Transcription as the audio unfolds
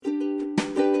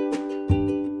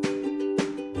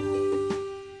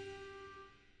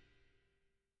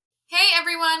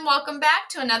welcome back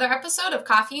to another episode of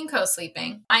Coffee and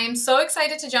Co-Sleeping. I am so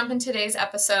excited to jump in today's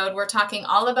episode. We're talking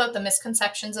all about the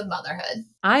misconceptions of motherhood.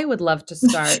 I would love to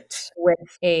start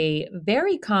with a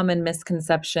very common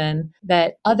misconception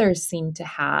that others seem to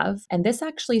have. And this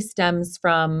actually stems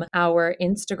from our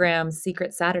Instagram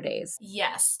Secret Saturdays.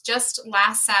 Yes, just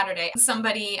last Saturday,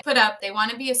 somebody put up they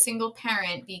want to be a single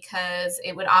parent because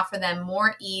it would offer them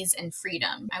more ease and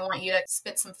freedom. I want you to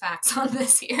spit some facts on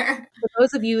this here. For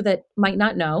those of you that might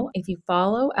not know, if you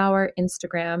follow our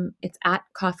Instagram, it's at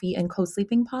Coffee and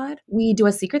Co-Sleeping Pod. We do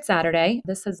a Secret Saturday.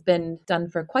 This has been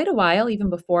done for quite a while, even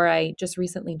before I just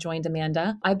recently joined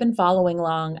Amanda. I've been following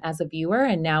along as a viewer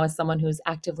and now as someone who's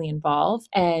actively involved.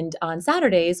 And on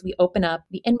Saturdays, we open up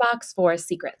the inbox for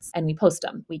secrets and we post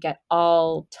them. We get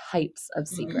all types of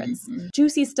secrets,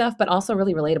 juicy stuff, but also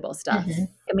really relatable stuff.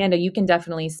 Amanda, you can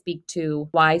definitely speak to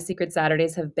why Secret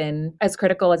Saturdays have been as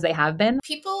critical as they have been.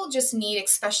 People just need,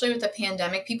 especially with the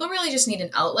pandemic, people really just need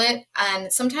an outlet.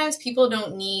 And sometimes people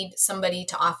don't need somebody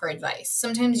to offer advice.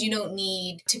 Sometimes you don't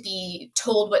need to be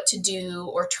told what to do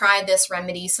or try this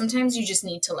remedy. Sometimes you just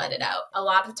need to let it out. A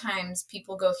lot of times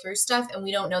people go through stuff and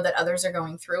we don't know that others are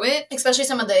going through it, especially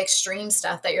some of the extreme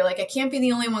stuff that you're like, I can't be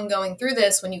the only one going through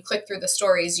this. When you click through the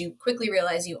stories, you quickly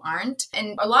realize you aren't.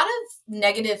 And a lot of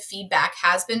negative feedback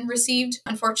has been received,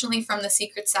 unfortunately, from the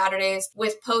Secret Saturdays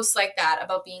with posts like that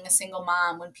about being a single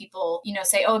mom. When people,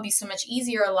 say, oh, it'd be so much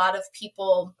easier, a lot of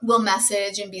people will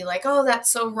message and be like, oh,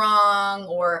 that's so wrong,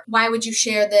 or why would you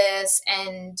share this?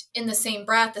 And in the same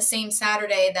breath, the same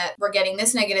Saturday that we're getting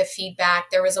this negative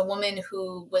feedback, there was a woman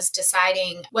who was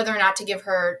deciding whether or not to give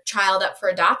her child up for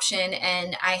adoption.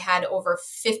 And I had over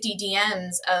 50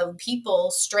 DMs of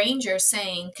people, strangers,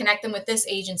 saying, connect them with this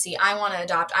agency. I want to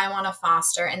adopt. I want to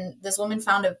foster. And this woman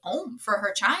found a home for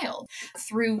her child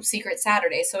through Secret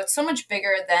Saturday. So it's so much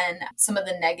bigger than some of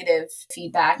the negative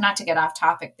feedback. Not to get off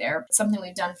topic there, but something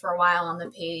we've done for a while on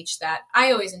the page that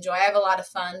I always enjoy. I have a lot of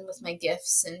fun with my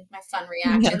gifts and my fun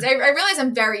reactions. I realize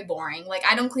I'm very boring. Like,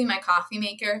 I don't clean my coffee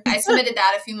maker. I submitted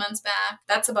that a few months back.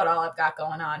 That's about all I've got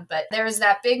going on. But there's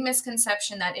that big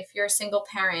misconception that if you're a single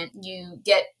parent, you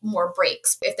get more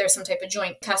breaks. If there's some type of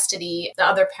joint custody, the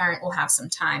other parent will have some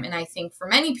time. And I think for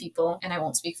many people, and I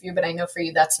won't speak for you, but I know for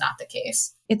you, that's not the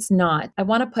case. It's not. I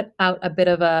want to put out a bit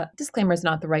of a disclaimer is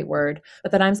not the right word,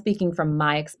 but that I'm speaking from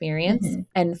my experience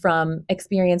and from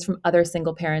experience from other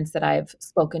single parents that I've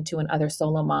spoken to and other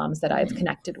solo moms that I've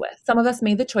connected with. Some of us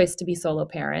made the choice to be solo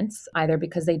parents, either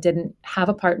because they didn't have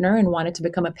a partner and wanted to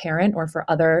become a parent or for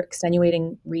other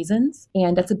extenuating reasons.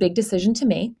 And that's a big decision to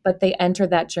make, but they enter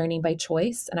that journey by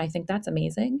choice. And I think that's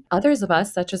amazing. Others of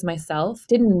us, such as myself,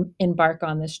 didn't embark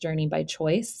on this journey by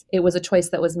choice. It was a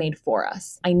choice that was made for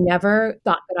us. I never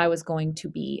thought that I was going to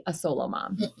be a solo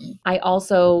mom. I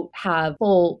also have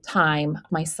full time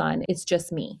my son. It's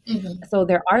just me. So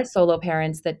there are solo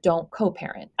parents that don't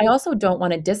co-parent. I also don't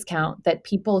want to discount that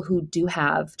people who do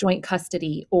have joint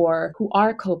custody or who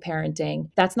are co-parenting,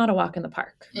 that's not a walk in the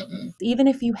park. Even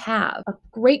if you have a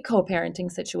great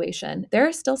co-parenting situation, there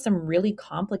are still some really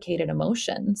complicated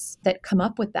emotions that come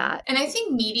up with that. And I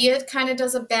think media kind of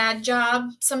does a bad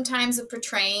job sometimes of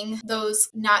portraying those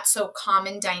not so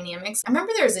common dynamics. I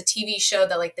remember there was a TV show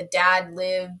that like the dad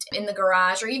lived in the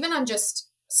garage, or even on just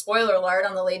spoiler alert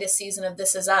on the latest season of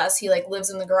This Is Us, he like lives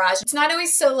in the garage. It's not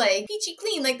always so like peachy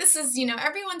clean. Like this is,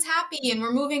 everyone's happy and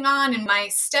we're moving on and my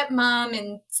stepmom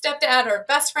and stepdad are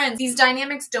best friends. These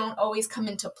dynamics don't always come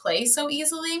into play so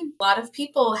easily. A lot of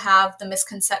people have the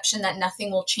misconception that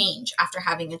nothing will change after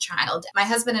having a child. My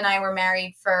husband and I were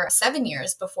married for 7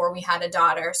 years before we had a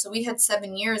daughter. So we had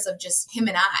 7 years of just him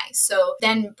and I. So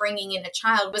then bringing in a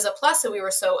child was a plus that we were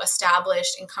so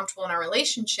established and comfortable in our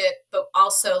relationship, but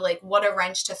also like what a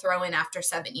wrench to throw in after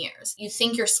 7 years. You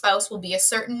think your spouse will be a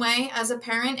certain way as a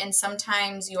parent, and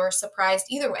sometimes you're surprised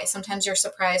either way. Sometimes you're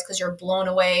surprised because you're blown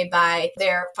away by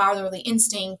their fatherly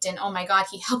instinct and, oh my God,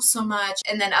 he helps so much.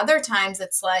 And then other times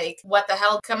it's like, what the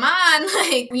hell? Come on.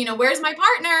 Like, where's my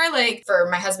partner? Like for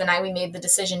my husband and I, we made the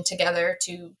decision together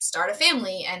to start a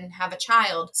family and have a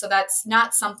child. So that's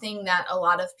not something that a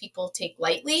lot of people take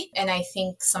lightly. And I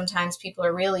think sometimes people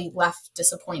are really left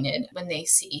disappointed when they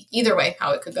see either way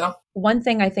how it could go. One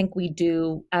thing I think we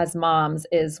do as moms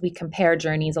is we compare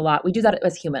journeys a lot. We do that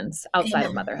as humans outside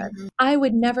of motherhood. I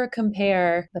would never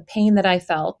compare the pain that I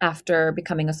felt after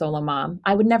becoming a solo mom.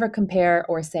 I would never compare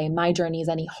or say my journey is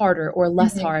any harder or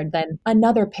less hard than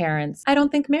another parent's. I don't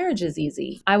think marriage is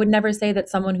easy. I would never say that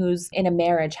someone who's in a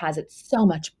marriage has it so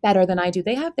much better than I do.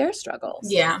 They have their struggles.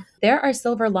 Yeah. There are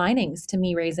silver linings to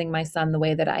me raising my son the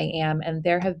way that I am. And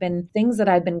there have been things that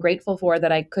I've been grateful for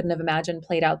that I couldn't have imagined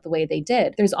played out the way they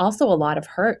did. There's also also a lot of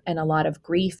hurt and a lot of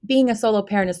grief. Being a solo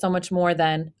parent is so much more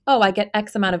than, oh, I get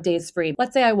X amount of days free.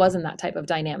 Let's say I was in that type of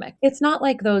dynamic. It's not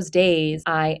like those days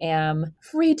I am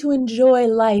free to enjoy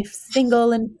life,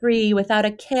 single and free without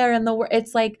a care in the world.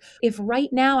 It's like if right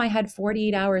now I had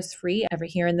 48 hours free every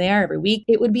here and there, every week,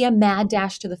 it would be a mad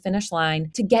dash to the finish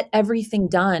line to get everything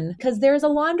done because there's a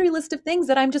laundry list of things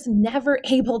that I'm just never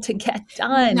able to get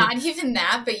done. Not even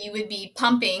that, but you would be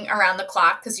pumping around the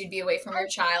clock because you'd be away from your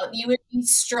child. You would be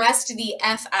stressed the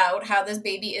F out how this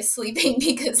baby is sleeping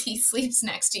because he sleeps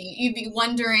next to you. You'd be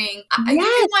wondering, you'd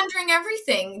be wondering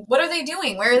everything. What are they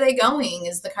doing? Where are they going?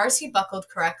 Is the car seat buckled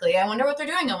correctly? I wonder what they're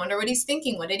doing. I wonder what he's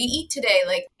thinking. What did he eat today?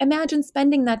 Like, imagine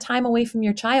spending that time away from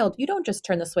your child. You don't just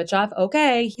turn the switch off.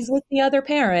 Okay, he's with the other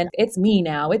parent. It's me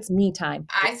now. It's me time.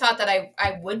 I thought that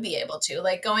I would be able to,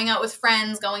 like going out with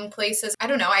friends, going places. I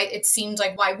don't know. It seemed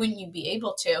like, why wouldn't you be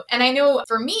able to? And I know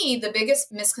for me, the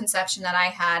biggest misconception that I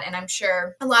had, and I'm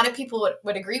sure a lot of people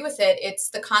would agree with it, it's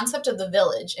the concept of the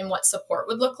village and what support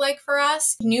would look like for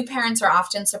us. New parents are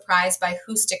often surprised by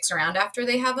who sticks around after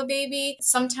they have a baby.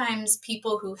 Sometimes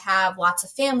people who have lots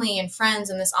of family and friends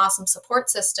and this awesome support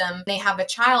system, they have a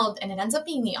child and it ends up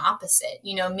being the opposite.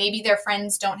 You know, maybe their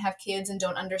friends don't have kids and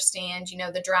don't understand, you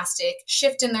know, the drastic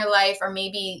shift in their life, or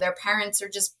maybe their parents are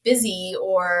just busy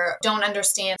or don't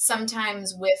understand.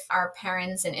 Sometimes with our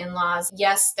parents and in-laws,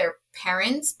 yes, they're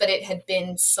parents, but it had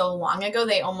been so long ago,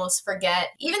 they almost forget.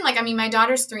 Even like, I mean, my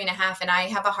daughter's 3.5 and I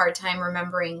have a hard time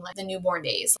remembering like the newborn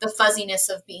days, the fuzziness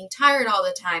of being tired all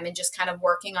the time and just kind of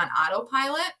working on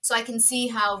autopilot. So I can see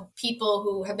how people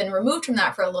who have been removed from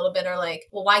that for a little bit are like,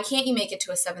 well, why can't you make it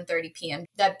to a 7:30 p.m.?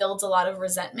 That builds a lot of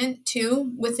resentment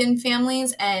too within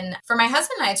families. And for my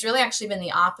husband and I, it's really actually been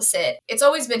the opposite. It's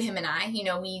always been him and I. You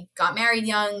know, we got married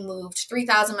young, moved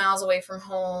 3,000 miles away from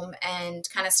home, and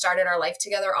kind of started our life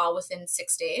together all within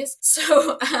 6 days.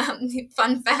 So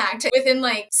fun fact, within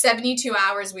like 72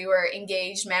 hours, we were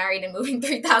engaged, married, and moving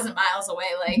 3,000 miles away,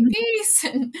 like peace.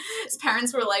 And his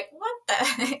parents were like, what the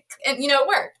heck? And, you know, it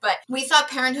worked. But we thought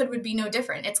parenthood would be no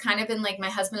different. It's kind of been like my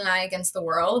husband and I against the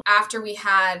world. After we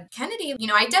had Kennedy, you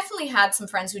know, I definitely had some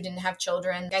friends who didn't have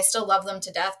children. I still love them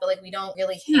to death, but like we don't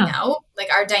really hang out.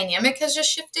 Like our dynamic has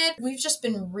just shifted. We've just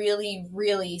been really,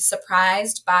 really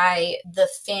surprised by the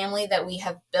family that we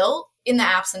have built in the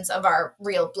absence of our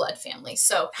real blood family.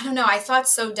 So I don't know. I thought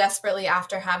so desperately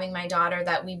after having my daughter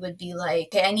that we would be like,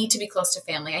 okay, I need to be close to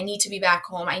family. I need to be back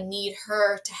home. I need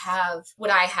her to have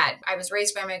what I had. I was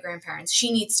raised by my grandparents.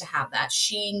 She needs to have that.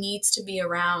 She needs to be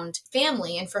around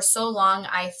family. And for so long,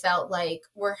 I felt like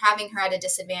we're having her at a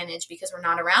disadvantage because we're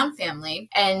not around family,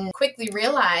 and quickly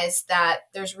realized that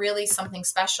there's really something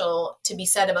special to be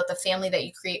said about the family that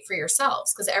you create for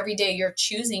yourselves, because every day you're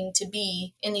choosing to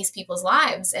be in these people's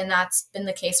lives. And that's been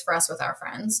the case for us with our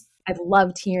friends. I've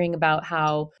loved hearing about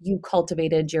how you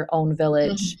cultivated your own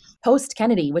village post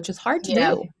Kennedy, which is hard to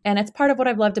do. And it's part of what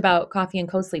I've loved about Coffee and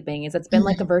Co-Sleeping is it's been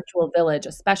like a virtual village,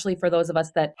 especially for those of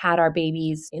us that had our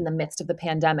babies in the midst of the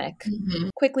pandemic.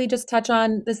 Quickly just touch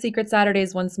on the Secret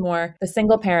Saturdays once more. The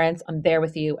single parents, I'm there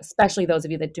with you, especially those of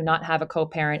you that do not have a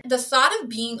co-parent. The thought of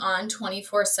being on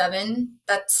 24/7,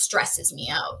 that stresses me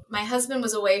out. My husband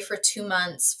was away for 2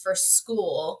 months for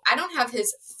school. I don't have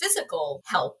his physical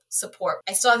help support.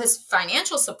 I still have his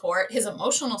financial support, his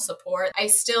emotional support. I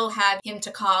still have him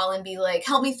to call and be like,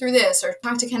 help me through this, or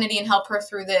talk to Kennedy and help her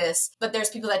through this. But there's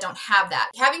people that don't have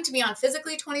that. Having to be on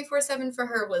physically 24/7 for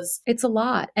her it's a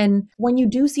lot. And when you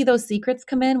do see those secrets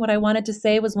come in, what I wanted to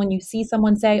say was when you see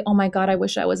someone say, oh my God, I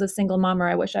wish I was a single mom, or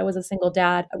I wish I was a single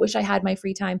dad. I wish I had my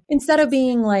free time. Instead of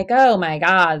being like, oh my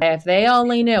God, if they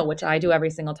only knew, which I do every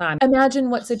single time, imagine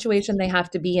what situation they have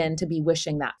to be in to be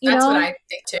wishing that. That's what I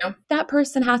think too. That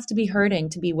person has to be hurting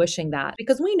to be wishing that,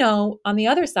 because we know on the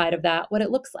other side of that what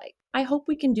it looks like. I hope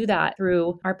we can do that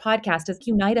through our podcast as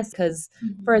unite us, because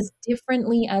for as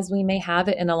differently as we may have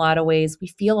it in a lot of ways, we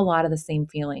feel a lot of the same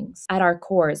feelings at our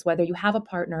cores, whether you have a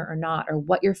partner or not, or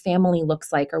what your family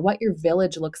looks like, or what your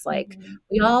village looks like.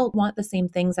 We all want the same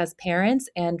things as parents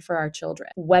and for our children.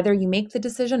 Whether you make the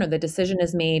decision or the decision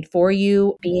is made for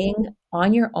you, being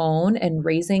on your own and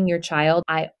raising your child,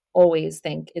 I always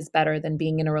think is better than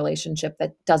being in a relationship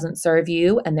that doesn't serve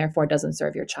you and therefore doesn't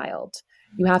serve your child.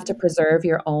 You have to preserve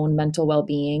your own mental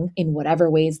well-being in whatever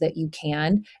ways that you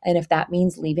can. And if that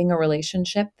means leaving a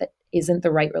relationship that isn't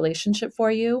the right relationship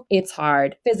for you, it's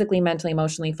hard physically, mentally,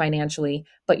 emotionally, financially,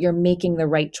 but you're making the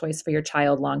right choice for your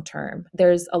child long term.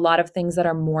 There's a lot of things that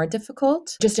are more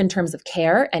difficult just in terms of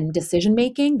care and decision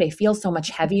making. They feel so much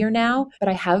heavier now, but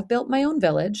I have built my own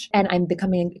village and I'm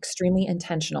becoming extremely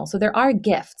intentional. So there are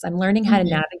gifts. I'm learning how to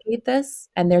navigate this,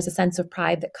 and there's a sense of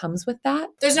pride that comes with that.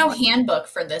 There's no handbook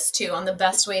for this too on the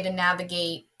best way to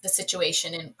navigate the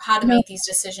situation and how to No. make these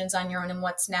decisions on your own and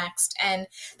what's next. And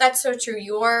that's so true.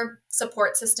 Your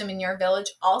support system in your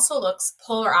village also looks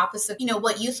polar opposite,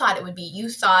 what you thought it would be. You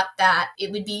thought that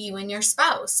it would be you and your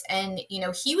spouse and,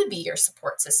 he would be your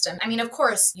support system. I mean, of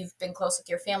course, you've been close with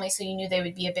your family, so you knew they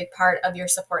would be a big part of your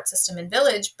support system and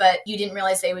village, but you didn't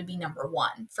realize they would be number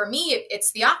one. For me,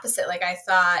 it's the opposite. Like I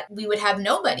thought we would have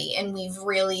nobody, and we've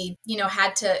really,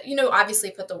 had to,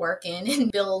 obviously put the work in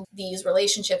and build these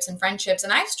relationships and friendships.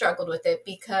 And I've struggled with it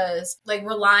because like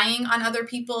relying on other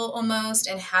people almost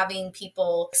and having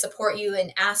people support you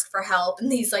and ask for help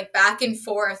and these like back and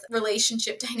forth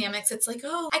relationship dynamics, it's like,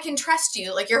 oh, I can trust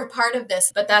you, like you're a part of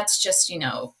this. But that's just,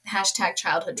 hashtag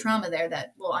childhood trauma there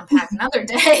that we'll unpack another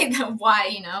day.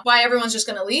 why everyone's just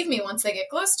going to leave me once they get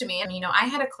close to me. And, I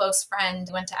had a close friend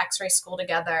who went to x-ray school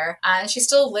together and she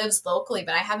still lives locally,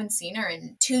 but I haven't seen her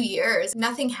in 2 years.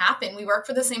 Nothing happened. We work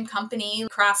for the same company,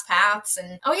 cross paths,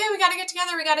 and oh yeah, we got to get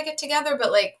together.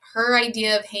 But like her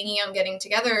idea of hanging out and getting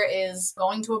together is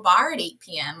going to a bar at 8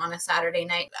 p.m. on a Saturday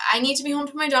night. I need to be home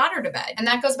to my daughter to bed. And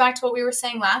that goes back to what we were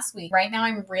saying last week. Right now,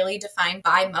 I'm really defined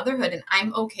by motherhood and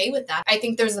I'm okay with that. I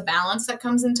think there's a balance that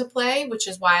comes into play, which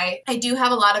is why I do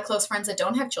have a lot of close friends that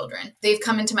don't have children. They've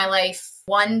come into my life,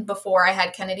 one before I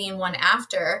had Kennedy and one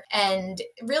after. And it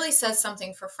really says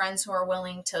something for friends who are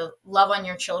willing to love on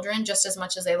your children just as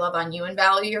much as they love on you and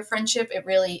value your friendship. It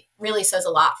really, really says a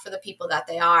lot for the people that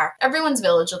they are. Everyone's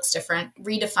village looks different.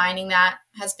 Redefining that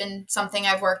has been something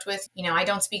I've worked with. I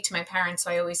don't speak to my parents,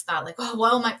 so I always thought like, oh,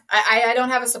 well, I don't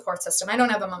have a support system. I don't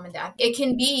have a mom and dad. It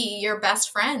can be your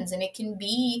best friends, and it can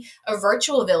be a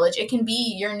virtual village. It can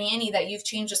be your nanny that you've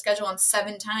changed the schedule on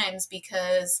 7 times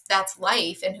because that's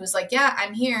life, and who's like, yeah,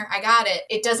 I'm here. I got it.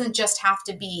 It doesn't just have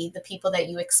to be the people that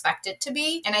you expect it to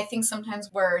be. And I think sometimes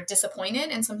we're disappointed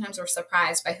and sometimes we're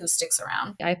surprised by who sticks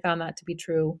around. I found that to be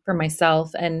true for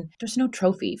myself, and there's no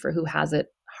trophy for who has it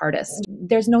hardest.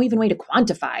 There's no even way to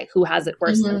quantify who has it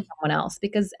worse than someone else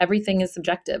because everything is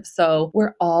subjective. So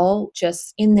we're all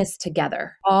just in this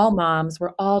together. All moms,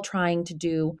 we're all trying to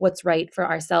do what's right for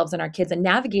ourselves and our kids and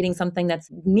navigating something that's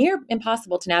near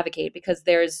impossible to navigate because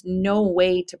there's no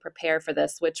way to prepare for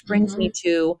this, which brings me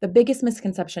to the biggest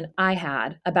misconception I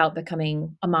had about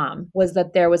becoming a mom was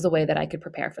that there was a way that I could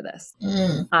prepare for this.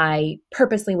 I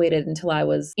purposely waited until I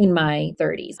was in my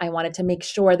 30s. I wanted to make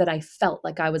sure that I felt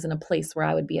like I was in a place where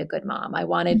I would be a good mom. I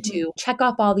wanted to check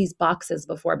off all these boxes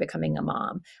before becoming a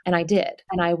mom. And I did.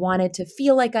 And I wanted to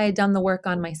feel like I had done the work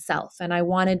on myself. And I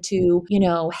wanted to,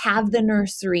 have the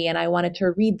nursery, and I wanted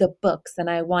to read the books, and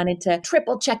I wanted to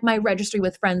triple check my registry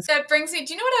with friends. That brings me,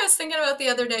 do you know what I was thinking about the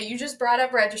other day? You just brought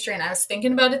up registry, and I was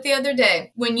thinking about it the other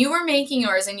day. When you were making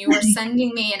yours and you were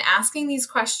sending me and asking these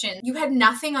questions, you had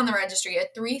nothing on the registry. You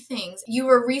had 3 things. You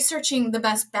were researching the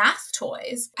best bath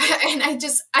toys. And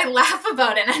I laugh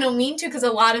about it. And I don't mean to, because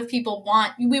a lot of people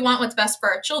we want what's best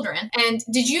for our children. And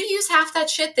did you use half that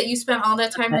shit that you spent all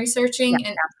that time researching? Yeah,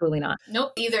 and absolutely not.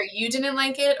 Nope. Either you didn't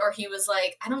like it or he was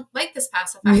like, I don't like this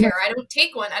pacifier. Or I don't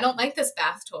take one. I don't like this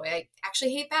bath toy. I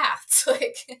actually hate baths.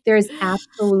 There's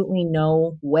absolutely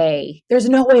no way. There's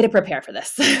no way to prepare for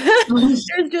this.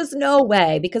 There's just no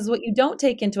way, because what you don't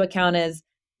take into account is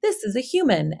this is a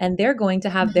human and they're going to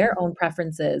have their own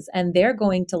preferences and they're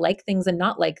going to like things and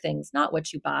not like things, not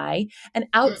what you buy. And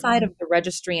outside of the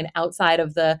registry and outside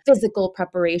of the physical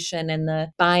preparation and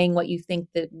the buying what you think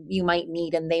that you might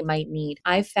need and they might need,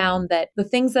 I found that the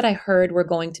things that I heard were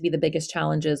going to be the biggest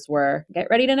challenges were get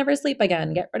ready to never sleep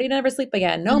again, get ready to never sleep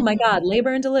again. Oh my God,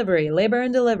 labor and delivery, labor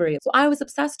and delivery. So I was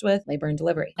obsessed with labor and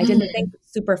delivery. I didn't think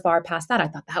super far past that. I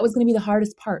thought that was going to be the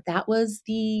hardest part. That was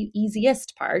the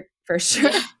easiest part. For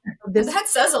sure. That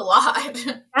says a lot.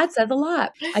 That says a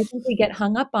lot. I think we get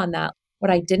hung up on that.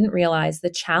 What I didn't realize, the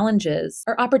challenges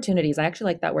or opportunities. I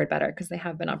actually like that word better because they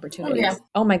have been opportunities.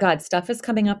 Oh my God, stuff is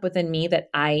coming up within me that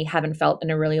I haven't felt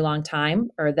in a really long time,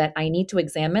 or that I need to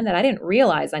examine that I didn't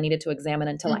realize I needed to examine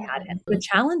until I had it. The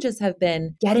challenges have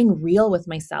been getting real with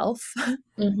myself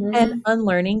and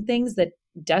unlearning things that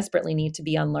desperately need to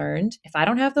be unlearned. If I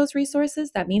don't have those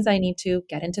resources, that means I need to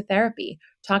get into therapy,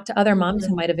 talk to other moms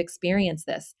who might have experienced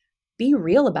this, be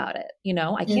real about it.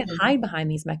 I can't hide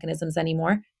behind these mechanisms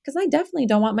anymore. because I definitely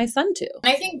don't want my son to.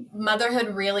 And I think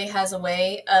motherhood really has a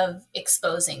way of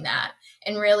exposing that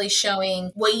and really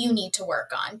showing what you need to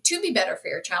work on to be better for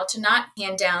your child, to not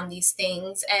hand down these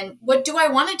things. And what do I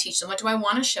want to teach them? What do I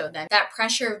want to show them? That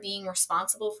pressure of being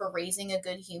responsible for raising a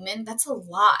good human, that's a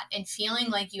lot. And feeling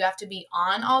like you have to be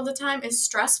on all the time is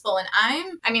stressful. And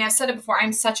I've said it before,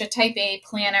 I'm such a type A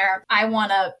planner. I want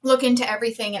to look into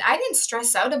everything. And I didn't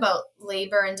stress out about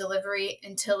labor and delivery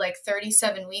until like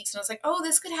 37 weeks. And I was like, oh,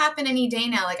 this could happen any day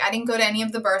now. Like, I didn't go to any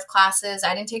of the birth classes.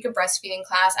 I didn't take a breastfeeding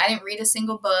class. I didn't read a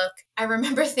single book. I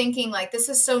remember thinking, like, this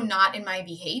is so not in my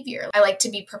behavior. I like to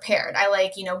be prepared. I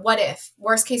like, what if,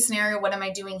 worst case scenario, what am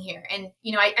I doing here? And,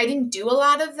 I didn't do a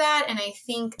lot of that. And I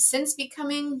think since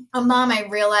becoming a mom, I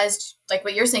realized, like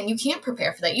what you're saying, you can't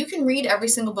prepare for that. You can read every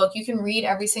single book. You can read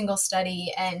every single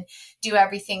study and do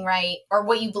everything right, or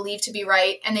what you believe to be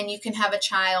right. And then you can have a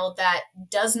child that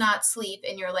does not sleep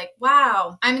and you're like,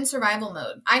 wow, I'm in survival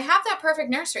mode. I have that perfect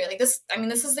nursery. Like this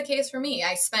is the case for me.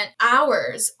 I spent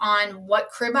hours on what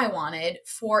crib I wanted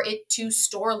for it to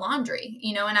store laundry,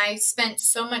 and I spent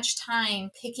so much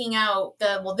time picking out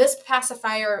this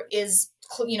pacifier is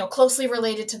closely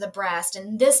related to the breast,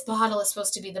 and this bottle is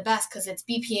supposed to be the best because it's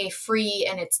BPA free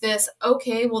and it's this.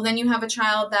 Okay, well then you have a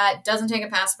child that doesn't take a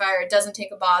pacifier, doesn't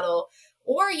take a bottle,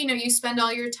 or, you spend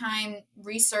all your time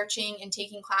researching and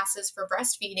taking classes for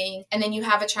breastfeeding, and then you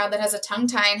have a child that has a tongue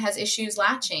tie and has issues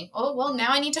latching. Oh, well, now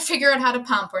I need to figure out how to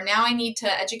pump, or now I need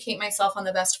to educate myself on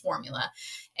the best formula.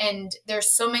 And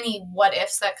there's so many what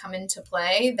ifs that come into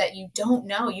play that you don't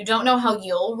know. You don't know how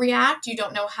you'll react. You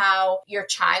don't know how your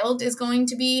child is going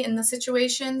to be in the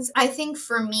situations. I think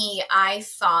for me, I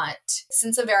thought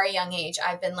since a very young age,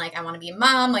 I've been like, I want to be a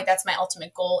mom. Like that's my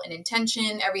ultimate goal and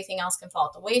intention. Everything else can fall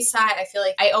at the wayside. I feel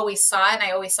like I always saw it, and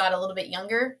I always saw it a little bit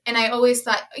younger. And I always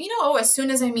thought, as soon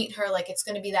as I meet her, like it's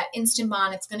going to be that instant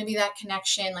bond. It's going to be that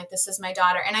connection. Like this is my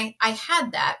daughter. And I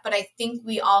had that, but I think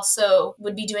we also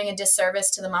would be doing a disservice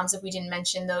to the moms if we didn't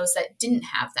mention those that didn't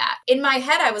have that. In my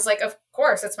head, I was like, of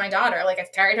course, it's my daughter. Like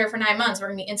I've carried her for 9 months. We're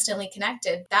going to be instantly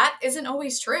connected. That isn't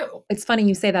always true. It's funny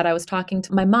you say that. I was talking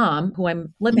to my mom, who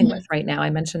I'm living with right now.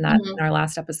 I mentioned that in our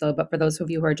last episode, but for those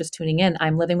of you who are just tuning in,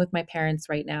 I'm living with my parents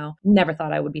right now. Never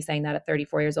thought I would be saying that at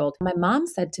 34 years old. My mom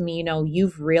said to me,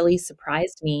 you've really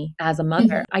surprised me as a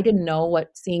mother. I didn't know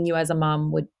what seeing you as a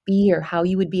mom would be or how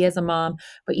you would be as a mom,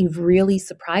 but you've really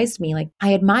surprised me. Like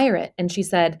I admire it. And she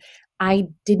said, I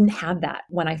didn't have that.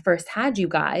 When I first had you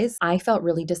guys, I felt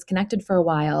really disconnected for a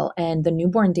while, and the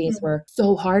newborn days were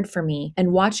so hard for me.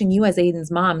 And watching you as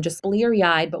Aiden's mom, just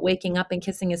bleary-eyed, but waking up and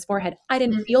kissing his forehead, I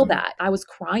didn't feel that. I was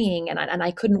crying, and I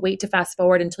couldn't wait to fast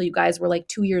forward until you guys were like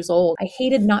 2 years old. I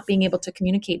hated not being able to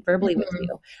communicate verbally with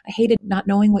you. I hated not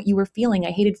knowing what you were feeling.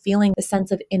 I hated feeling the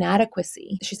sense of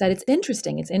inadequacy. She said, it's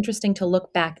interesting. It's interesting to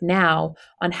look back now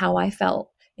on how I felt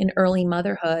in early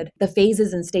motherhood, the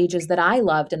phases and stages that I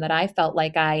loved and that I felt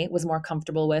like I was more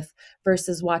comfortable with,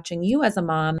 versus watching you as a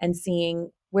mom and seeing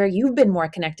where you've been more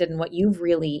connected and what you've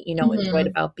really, enjoyed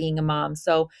about being a mom.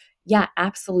 So yeah,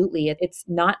 absolutely. It's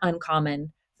not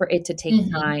uncommon for it to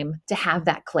take time to have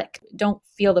that click. Don't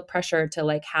feel the pressure to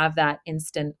like have that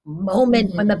instant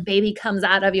moment when the baby comes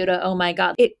out of you to, oh my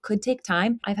God, it could take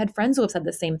time. I've had friends who have said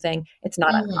the same thing. It's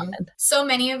not uncommon. So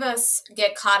many of us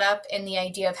get caught up in the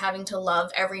idea of having to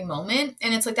love every moment.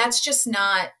 And it's like, that's just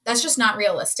not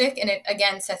realistic. And it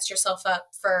again sets yourself up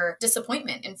for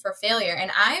disappointment and for failure. And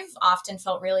I've often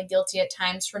felt really guilty at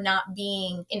times for not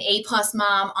being an A+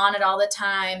 mom, on it all the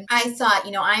time. I thought,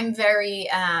 I'm very,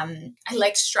 I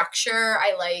like structure.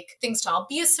 I like things to all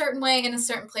be a certain way in a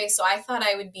certain place. So I thought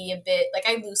I would be a bit like,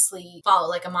 I loosely follow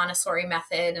like a Montessori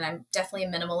method, and I'm definitely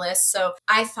a minimalist. So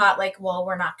I thought like, well,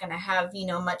 we're not going to have,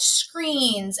 much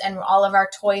screens, and all of our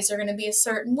toys are going to be a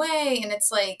certain way. And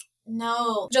it's like,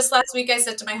 no. Just last week I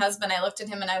said to my husband, I looked at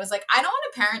him and I was like, I don't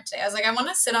want to parent today. I was like, I want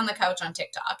to sit on the couch on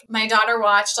TikTok. My daughter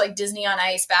watched like Disney on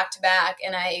Ice back to back,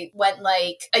 and I went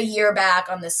like a year back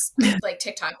on this like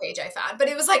TikTok page I found. But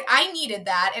it was like, I needed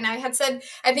that. And I had said,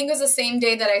 I think it was the same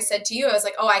day that I said to you, I was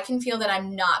like, oh, I can feel that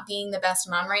I'm not being the best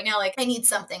mom right now. Like I need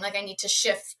something, like I need to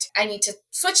shift. I need to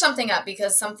switch something up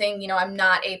because something, I'm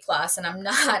not A+, and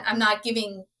I'm not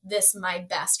giving this my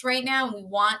best right now. And we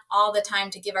want all the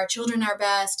time to give our children our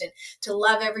best and to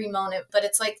love every moment. But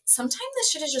it's like, sometimes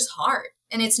this shit is just hard,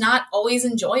 and it's not always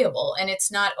enjoyable, and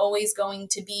it's not always going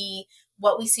to be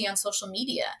what we see on social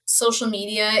media. Social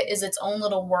media is its own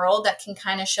little world that can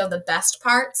kind of show the best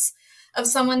parts of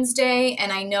someone's day.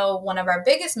 And I know one of our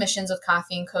biggest missions with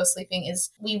Coffee and Co-Sleeping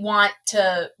is we want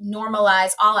to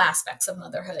normalize all aspects of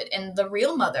motherhood and the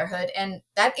real motherhood. And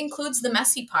that includes the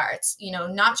messy parts,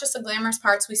 not just the glamorous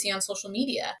parts we see on social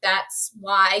media. That's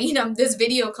why, this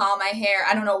video call, my hair,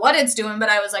 I don't know what it's doing, but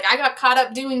I was like, I got caught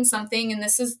up doing something, and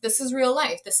this is real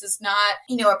life. This is not,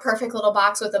 a perfect little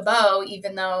box with a bow,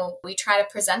 even though we try to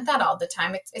present that all the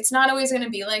time. It's not always going to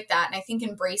be like that. And I think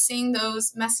embracing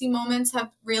those messy moments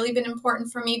have really been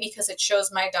important for me, because it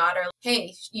shows my daughter,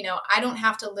 hey, I don't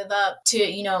have to live up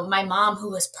to, my mom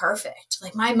who was perfect.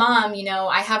 Like my mom,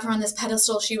 I have her on this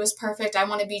pedestal. She was perfect. I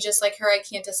want to be just like her. I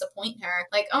can't disappoint her.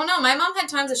 Like, oh no, my mom had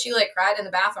times that she like cried in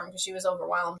the bathroom because she was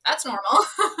overwhelmed. That's normal.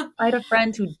 I had a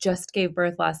friend who just gave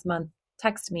birth last month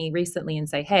text me recently and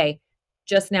say, hey,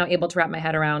 just now able to wrap my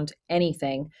head around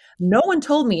anything. No one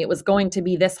told me it was going to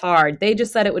be this hard. They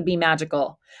just said it would be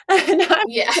magical. And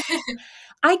Yeah.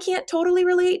 I can't totally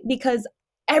relate because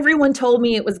everyone told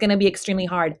me it was going to be extremely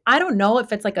hard. I don't know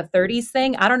if it's like a 30s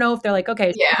thing. I don't know if they're like,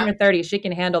 okay, she's in her 30s, she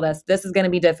can handle this. This is going to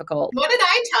be difficult. What did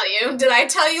I tell you? Did I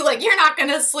tell you like, you're not going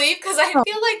to sleep? Because I feel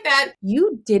like that.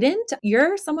 You didn't.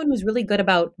 You're someone who's really good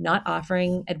about not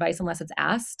offering advice unless it's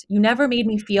asked. You never made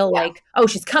me feel like, oh,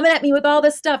 she's coming at me with all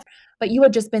this stuff. But you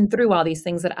had just been through all these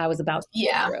things that I was about to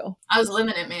go through. I was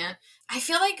living it, man. I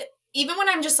feel like even when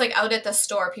I'm just like out at the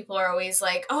store, people are always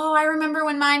like, oh, I remember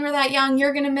when mine were that young.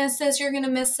 You're going to miss this. You're going to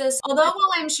miss this. Although,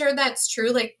 while I'm sure that's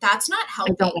true, like that's not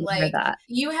helping. I don't want to hear that.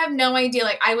 You have no idea.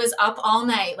 Like I was up all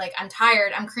night. Like I'm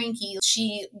tired. I'm cranky.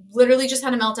 She literally just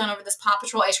had a meltdown over this Paw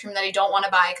Patrol ice cream that I don't want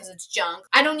to buy because it's junk.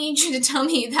 I don't need you to tell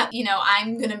me that,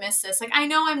 I'm going to miss this. Like I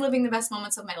know I'm living the best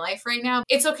moments of my life right now.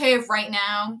 It's okay if right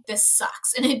now this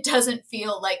sucks and it doesn't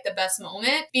feel like the best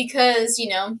moment, because,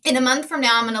 in a month from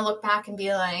now, I'm going to look back and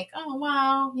be like, oh,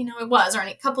 wow, it was, or in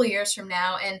a couple of years from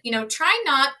now. And, try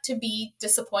not to be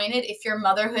disappointed if your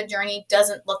motherhood journey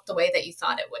doesn't look the way that you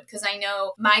thought it would. Because I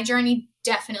know my journey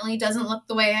definitely doesn't look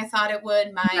the way I thought it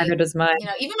would. Neither does mine.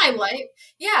 Even my life.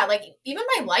 Yeah. Like even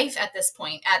my life at this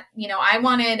point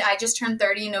I just turned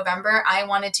 30 in November. I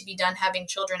wanted to be done having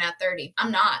children at 30.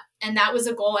 I'm not. And that was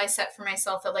a goal I set for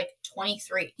myself at like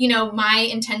 23. My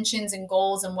intentions and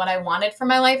goals and what I wanted for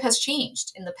my life has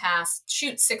changed in the past,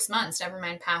 6 months, never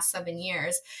mind past 7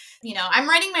 years. I'm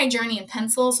writing my journey in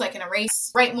pencil so I can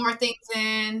write more things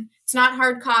in. It's not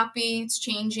hard copy. It's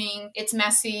changing. It's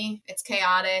messy. It's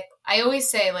chaotic. I always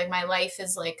say like my life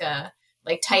is like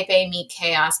type A meet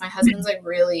chaos. My husband's like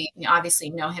really, obviously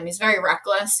you know him. He's very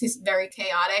reckless. He's very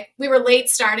chaotic. We were late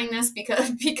starting this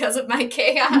because of my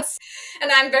chaos. And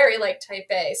I'm very like type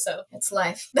A. So it's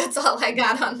life. That's all I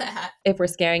got on that. If we're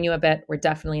scaring you a bit, we're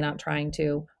definitely not trying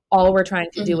to. All we're trying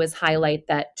to do is highlight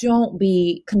that don't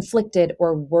be conflicted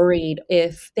or worried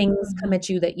if things come at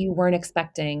you that you weren't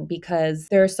expecting, because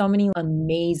there are so many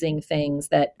amazing things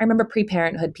that I remember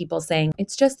pre-parenthood people saying,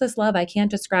 it's just this love. I can't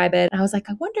describe it. And I was like,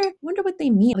 I wonder what they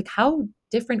mean. Like how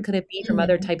different could it be from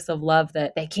other types of love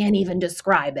that they can't even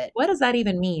describe it? What does that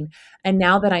even mean? And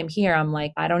now that I'm here, I'm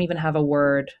like, I don't even have a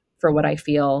word for what I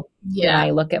feel when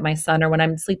I look at my son, or when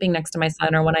I'm sleeping next to my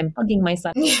son, or when I'm hugging my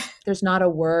son. There's not a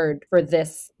word for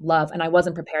this love. And I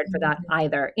wasn't prepared for that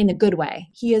either, in a good way.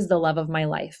 He is the love of my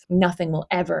life. Nothing will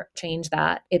ever change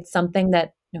that. It's something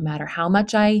that no matter how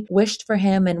much I wished for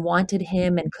him and wanted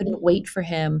him and couldn't wait for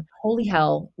him, holy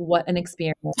hell, what an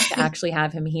experience to actually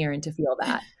have him here and to feel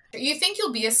that. You think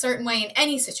you'll be a certain way in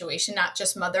any situation, not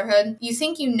just motherhood. You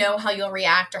think you know how you'll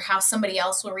react or how somebody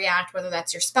else will react, whether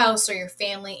that's your spouse or your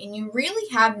family, and you really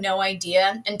have no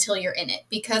idea until you're in it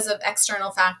because of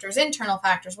external factors, internal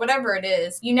factors, whatever it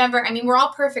is. We're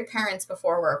all perfect parents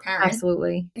before we're a parent.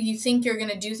 Absolutely. You think you're going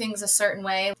to do things a certain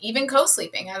way. Even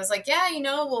co-sleeping. I was like,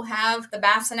 we'll have the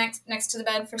bath next to the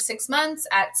bed for 6 months.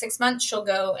 At 6 months, she'll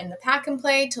go in the pack and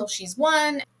play till she's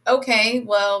 1. Okay,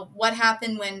 well, what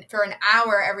happened when for an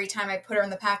hour every time I put her in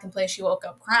the pack and play, she woke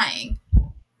up crying?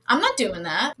 I'm not doing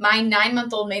that. My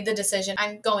 9-month-old made the decision.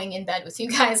 I'm going in bed with you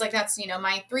guys. Like that's,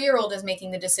 my 3-year-old is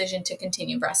making the decision to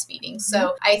continue breastfeeding.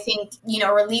 So I think,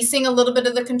 releasing a little bit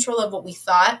of the control of what we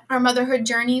thought our motherhood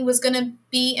journey was going to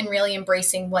be and really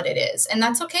embracing what it is. And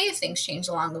that's okay if things change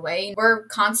along the way. We're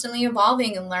constantly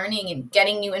evolving and learning and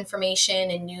getting new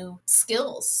information and new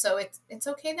skills. So it's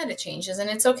okay that it changes, and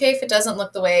it's okay if it doesn't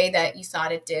look the way that you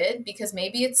thought it did, because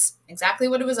maybe it's exactly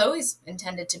what it was always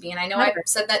intended to be. And I know I've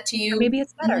said that to you. Or maybe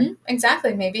it's better.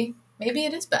 Exactly. Maybe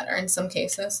it is better in some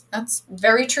cases. That's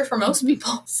very true for most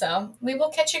people. So we will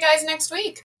catch you guys next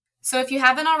week. So if you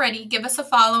haven't already, give us a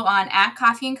follow on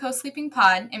 @Coffee and Co Sleeping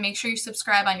Pod, and make sure you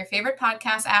subscribe on your favorite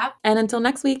podcast app. And until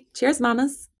next week, cheers,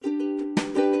 mamas.